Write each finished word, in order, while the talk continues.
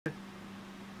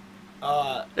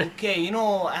Okay, you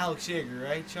know Alex Yeager,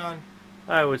 right, Sean?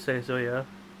 I would say so, yeah.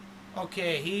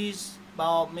 Okay, he's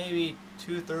about maybe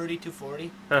 230,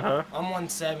 240. Uh-huh. I'm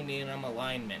 170 and I'm a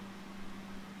lineman.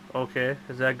 Okay.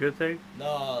 Is that a good thing?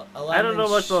 No, a I don't know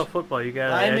much about football. You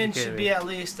gotta lineman educate should me. be at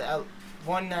least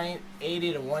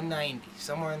 180 to 190,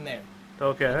 somewhere in there. And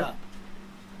Okay. up.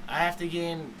 I have to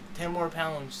gain 10 more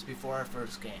pounds before our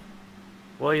first game.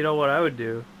 Well, you know what I would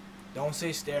do? Don't say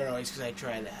steroids because I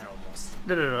tried that almost.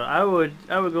 No, no, no. I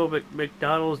would go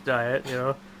McDonald's diet. You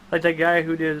know, like that guy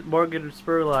who did Morgan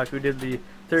Spurlock, who did the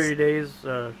 30 days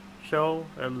show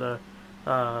and the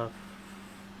uh,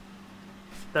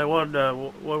 that one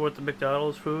with the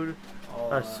McDonald's food.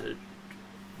 Oh,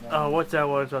 Uh, what's that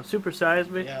one? Super Size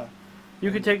Me. yeah.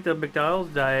 You could take the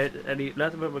McDonald's diet and eat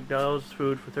nothing but McDonald's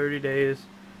food for 30 days.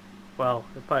 Well,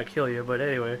 it'll probably kill you, but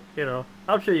anyway, you know,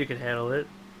 I'm sure you can handle it.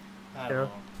 I You don't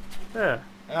know? know.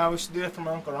 Yeah. We should do it for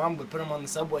my Uncle Ron, but put him on the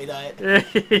Subway diet.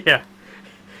 Yeah.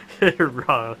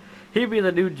 Ron. He'd be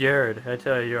the new Jared, I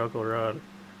tell you, your Uncle Ron.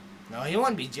 No, he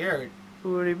wouldn't be Jared.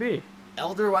 Who would he be?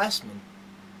 Elder Westman.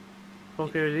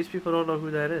 Okay, these people don't know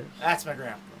who that is. That's my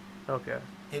grandpa. Okay.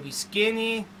 He'd be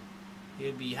skinny,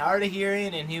 he'd be hard of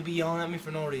hearing, and he'd be yelling at me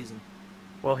for no reason.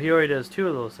 Well, he already does two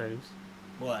of those things.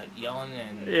 What? Yelling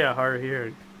and... Yeah, hard of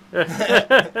hearing.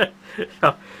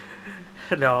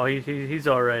 No, he's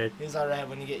alright. He's alright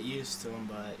when you get used to him,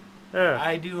 but... Yeah.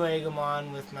 I do egg him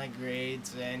on with my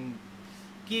grades, and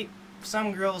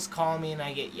some girls call me and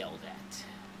I get yelled at.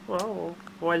 Well,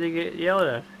 why'd you get yelled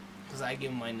at? Because I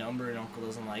give him my number and Uncle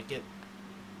doesn't like it.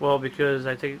 Well, because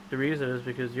I think the reason is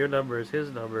because your number is his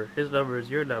number. His number is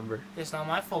your number. It's not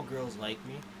my fault girls like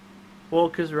me. Well,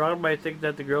 because Ron might think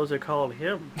that the girls are calling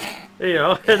him. You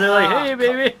know, and they're like, hey,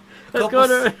 baby, let's couple go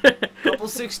to... Couple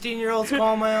 16-year-olds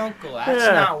call my uncle. That's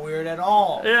Yeah. not weird at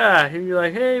all. Yeah, he'd be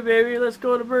like, hey, baby, let's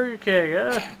go to Burger King.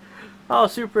 I'll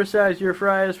supersize your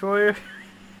fries for you.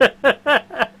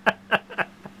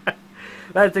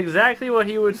 That's exactly what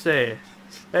he would say.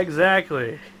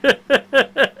 Exactly.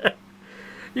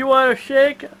 You want a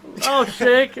shake? I'll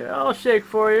shake. I'll shake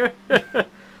for you.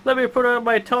 Let me put on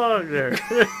my tongue there.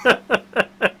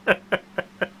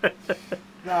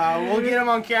 Nah, we'll get him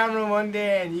on camera one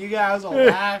day and you guys will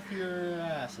laugh your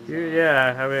asses off.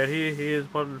 Yeah, I mean, he is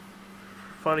one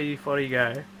funny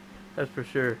guy. That's for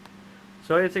sure.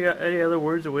 So any other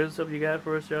words of wisdom you got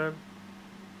for us, John?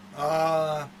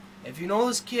 If you know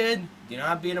this kid, do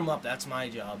not beat him up. That's my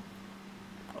job.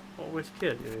 Oh, which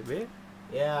kid? You mean me?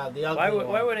 Yeah, the ugly one.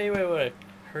 Why would anyone want to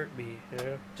hurt me? You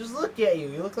know? Just look at you.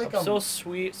 You look like I'm so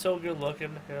sweet, so good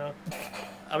looking. You know.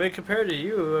 I mean, compared to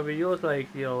you, I mean, you look like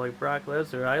like Brock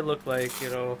Lesnar. I look like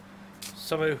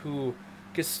somebody who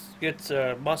gets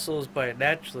muscles by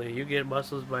naturally. You get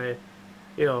muscles by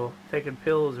taking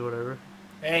pills or whatever.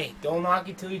 Hey, don't knock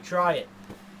it till you try it.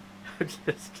 I'm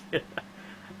just kidding.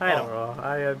 I don't know.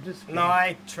 I am just kidding. No,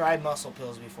 I tried muscle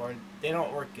pills before. They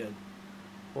don't work good.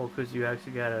 Well, because you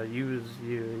actually gotta you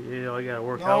gotta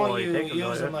work out No, while you take them. you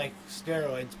use them like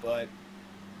steroids, but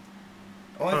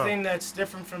the only thing that's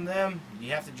different from them,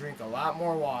 you have to drink a lot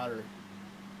more water.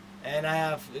 And I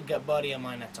have a buddy of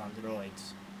mine that's on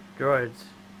droids. Droids.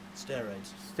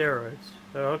 Steroids. Steroids.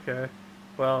 Oh, okay.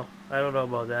 Well, I don't know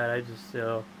about that. I just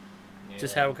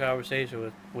just have a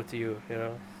conversation with you.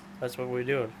 That's what we're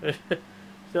doing.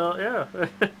 So yeah.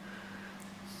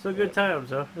 So good times,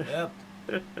 huh? Yep.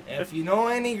 If you know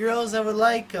any girls that would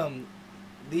like him,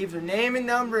 leave their name and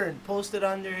number and post it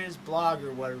under his blog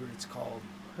or whatever it's called.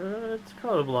 It's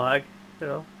called a blog,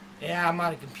 Yeah, I'm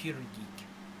not a computer geek.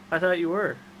 I thought you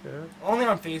were. Yeah. Only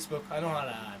on Facebook. I know how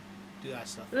to do that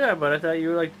stuff. Yeah, but I thought you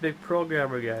were like the big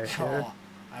programmer guy. Oh,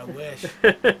 I wish.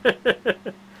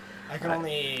 I can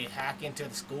only hack into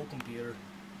the school computer.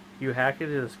 You hack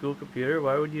into the school computer?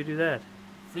 Why would you do that?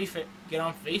 Get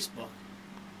on Facebook.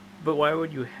 But why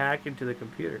would you hack into the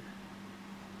computer?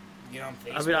 Get on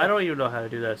Facebook. I mean, I don't even know how to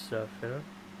do that stuff,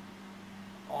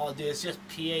 Oh, dude, it's just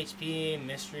PHP,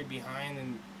 mystery behind,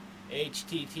 and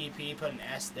HTTP, put an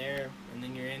S there, and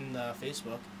then you're in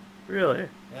Facebook. Really?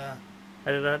 Yeah.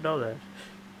 I did not know that.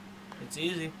 It's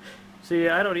easy. See,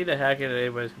 I don't need to hack into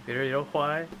anybody's computer. You know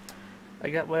why? I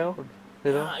got my own.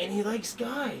 And he likes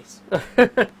guys.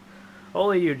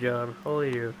 Only you, John.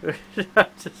 Only you. I'm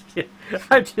just kidding.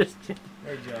 I'm just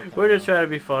kidding. We're just trying to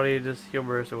be funny, just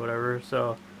humorous or whatever,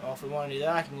 so... Well, if we want to do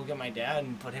that, I can go get my dad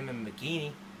and put him in a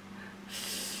bikini.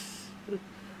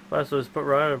 Well, so just put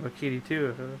Ron in a bikini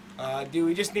too, huh? Dude,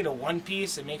 we just need a one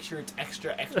piece and make sure it's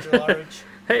extra large.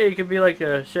 Hey, you could be like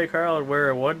a Shay Carl and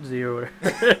wear a onesie or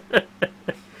whatever.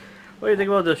 What do you think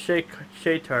about the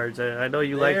Shay Tards? I know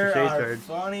you like the Shay They are Tards.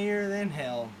 funnier than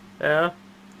hell. Yeah?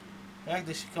 Yeah,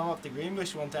 they should come up to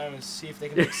Greenbush one time and see if they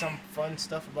can make some fun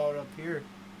stuff about up here.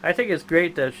 I think it's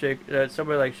great that that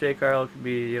somebody like Shay Carl can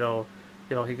be, he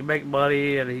can make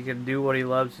money and he can do what he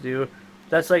loves to do.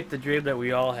 That's like the dream that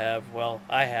we all have. Well,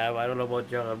 I have. I don't know about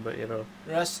John, but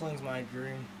Wrestling's my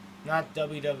dream. Not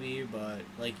WWE, but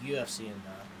like UFC and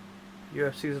that.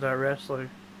 UFC's not wrestling.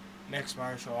 Mixed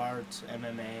martial arts,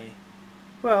 MMA.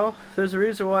 Well, there's a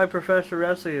reason why professional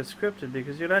wrestling is scripted,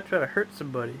 because you're not trying to hurt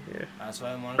somebody. Yeah. That's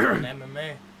why I want to go in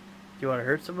MMA. You want to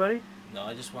hurt somebody? No,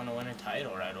 I just want to win a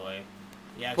title right away.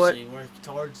 You actually work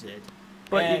towards it.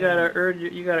 But you gotta earn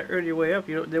your way up.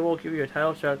 They won't give you a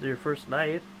title shot to your first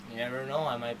night. You never know.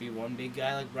 I might be one big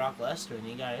guy like Brock Lesnar, and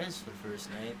he got his for the first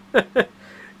night.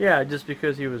 Yeah, just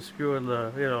because he was screwing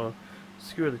the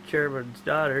chairman's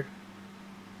daughter.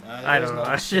 I don't know.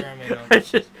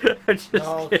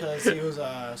 No, because he was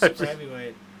a super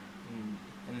heavyweight.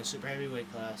 In the super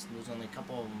heavyweight class, there was only a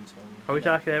couple of them. So are we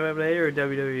talking MMA or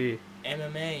WWE?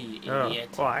 MMA, you idiot.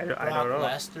 Well, I don't know.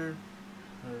 Brock Lesnar,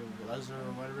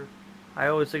 or whatever. I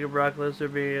always think of Brock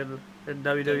Lesnar being in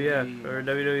WWF or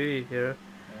WWE.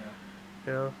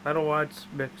 I don't watch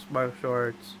mixed martial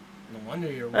arts. No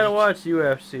wonder you're weak. I don't watch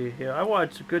UFC. I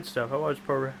watch good stuff. I watch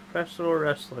professional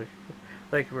wrestling.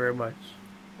 Thank you very much.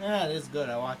 Yeah, it is good.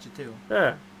 I watch it too.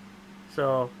 Yeah.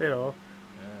 So,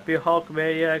 be a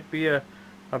Hulkamaniac, be a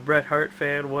Bret Hart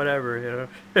fan, whatever,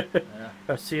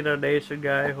 A Cena Nation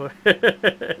guy.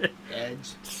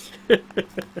 Edge.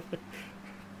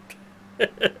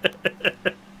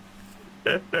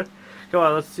 Come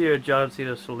on, let's see a John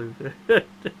Cena salute.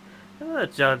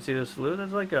 That's John Cena salute.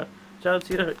 That's like a John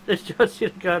Cena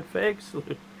gone fake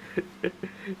salute.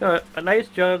 A nice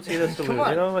John Cena salute. Come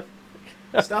on.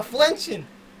 Stop flinching.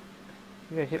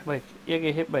 You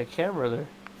gotta hit my camera there.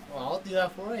 Well, I'll do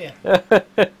that for you.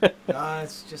 No,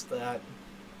 it's just that.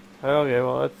 Okay,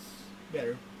 well that's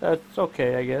better. That's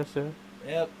okay, I guess.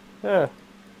 Yep. Yeah.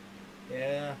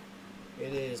 Yeah.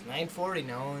 It is 9:40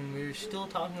 now, and we're still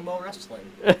talking about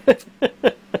wrestling. I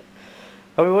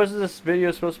mean, wasn't this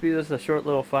video supposed to be just a short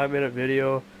little 5-minute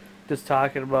video, just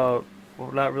talking about?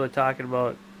 Well, not really talking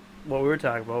about what we were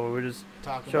talking about. We were just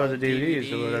showing the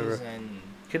DVDs or whatever. And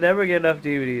can never get enough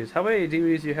DVDs. How many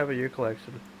DVDs do you have in your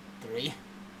collection? 3.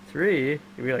 3?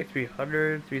 You mean like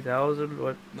 300, 3,000?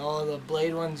 What? No, the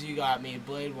Blade ones you got me.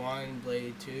 Blade 1,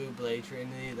 Blade 2, Blade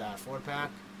Trinity, that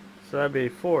 4-pack. So that'd be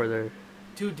 4 there.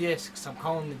 2 discs. I'm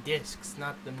calling the discs,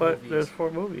 not the movies. But there's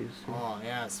 4 movies. Oh,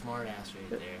 yeah, smart ass right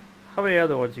there. How many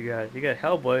other ones you got? You got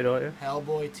Hellboy, don't you?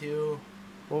 Hellboy 2.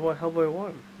 What about Hellboy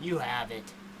 1? You have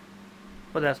it.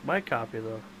 Well, that's my copy,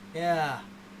 though. Yeah.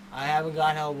 I haven't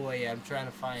got Hellboy yet. I'm trying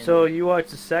to find So you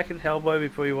watched the second Hellboy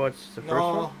before you watched the first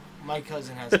one? No, my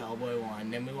cousin has Hellboy 1.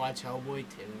 Then we watch Hellboy 2.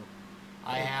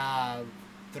 I have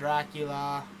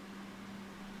Dracula,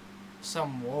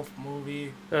 some wolf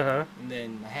movie. Uh-huh. And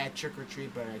then I had Trick or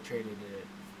Treat, but I traded it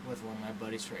with one of my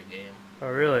buddies for a game. Oh,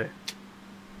 really?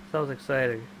 Sounds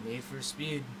exciting. Need for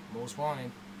Speed, Most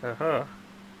Wanted. Uh-huh.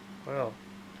 Well,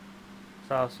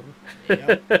 it's awesome.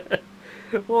 Yep.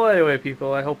 Well, anyway,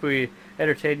 people, I hope we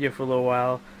entertained you for a little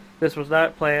while. This was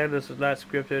not planned. This was not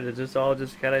scripted. It just all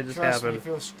just kind of just Trust happened. me, if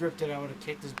it was scripted, I would have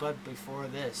kicked his butt before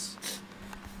this.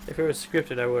 If it was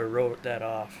scripted, I would have wrote that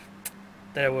off.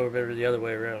 Then I would have been the other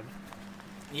way around.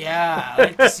 Yeah, I'd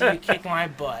like to see you kick my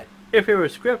butt. If it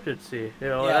was scripted, see,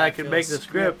 and I could make the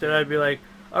script, scripted. and I'd be like,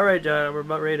 "All right, John, we're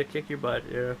about ready to kick your butt."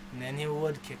 And then he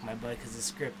would kick my butt because it's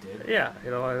scripted. Yeah,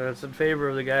 and it's in favor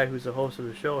of the guy who's the host of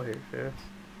the show here. Yeah.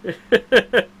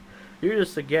 You're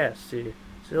just a guest, see.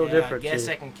 It's no different. I guess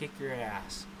see. I can kick your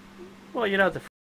ass. Well, you're not the